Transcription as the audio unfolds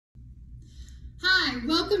Hi,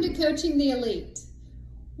 welcome to Coaching the Elite.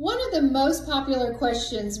 One of the most popular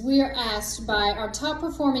questions we are asked by our top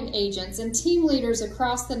performing agents and team leaders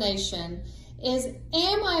across the nation is,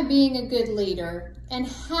 am I being a good leader and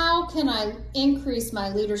how can I increase my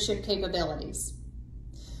leadership capabilities?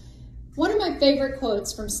 One of my favorite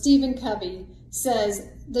quotes from Stephen Covey says,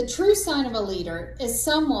 the true sign of a leader is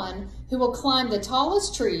someone who will climb the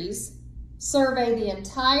tallest trees, survey the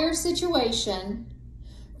entire situation,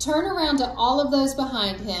 turn around to all of those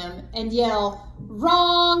behind him and yell,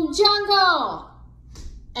 "Wrong jungle!"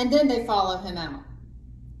 And then they follow him out.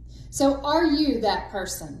 So are you that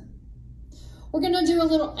person? We're going to do a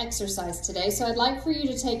little exercise today. So I'd like for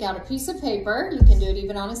you to take out a piece of paper. You can do it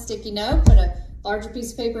even on a sticky note, but a larger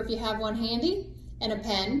piece of paper if you have one handy, and a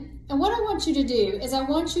pen. And what I want you to do is I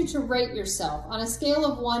want you to rate yourself on a scale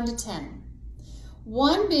of 1 to 10.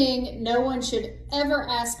 1 being no one should ever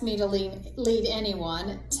ask me to lead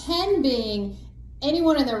anyone. 10 being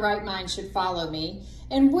anyone in their right mind should follow me.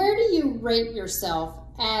 And where do you rate yourself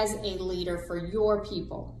as a leader for your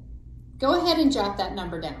people? Go ahead and jot that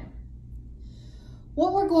number down.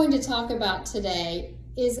 What we're going to talk about today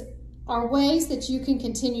are ways that you can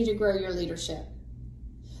continue to grow your leadership.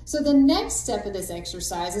 So the next step of this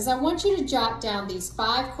exercise is I want you to jot down these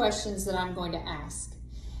 5 questions that I'm going to ask.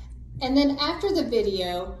 And then after the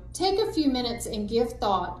video, take a few minutes and give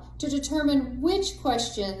thought to determine which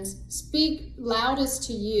questions speak loudest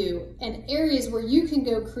to you and areas where you can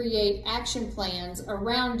go create action plans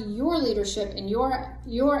around your leadership and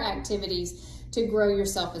your activities to grow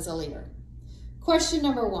yourself as a leader. Question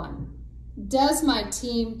number 1, does my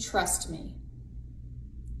team trust me?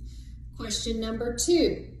 Question number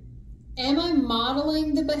 2, am I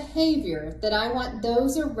modeling the behavior that I want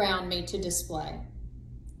those around me to display?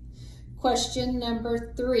 Question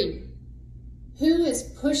number 3, who is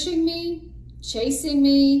pushing me, chasing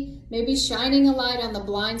me, maybe shining a light on the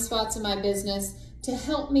blind spots of my business to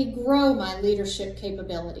help me grow my leadership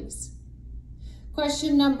capabilities?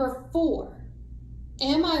 Question number 4,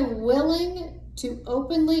 am I willing to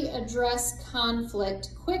openly address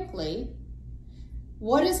conflict quickly?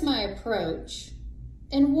 What is my approach?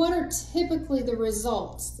 And what are typically the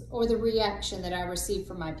results or the reaction that I receive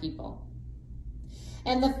from my people?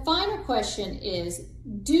 And the final question is,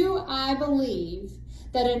 do I believe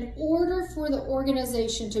that in order for the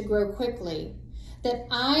organization to grow quickly, that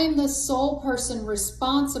I am the sole person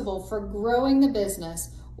responsible for growing the business,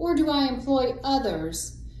 or do I employ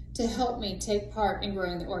others to help me take part in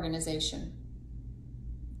growing the organization?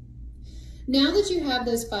 Now that you have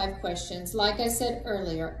those 5 questions, like I said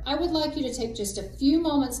earlier, I would like you to take just a few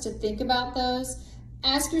moments to think about those,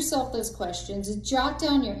 ask yourself those questions, jot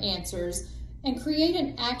down your answers, and create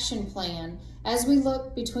an action plan as we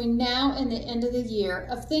look between now and the end of the year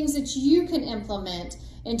of things that you can implement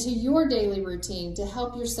into your daily routine to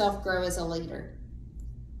help yourself grow as a leader.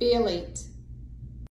 Be elite.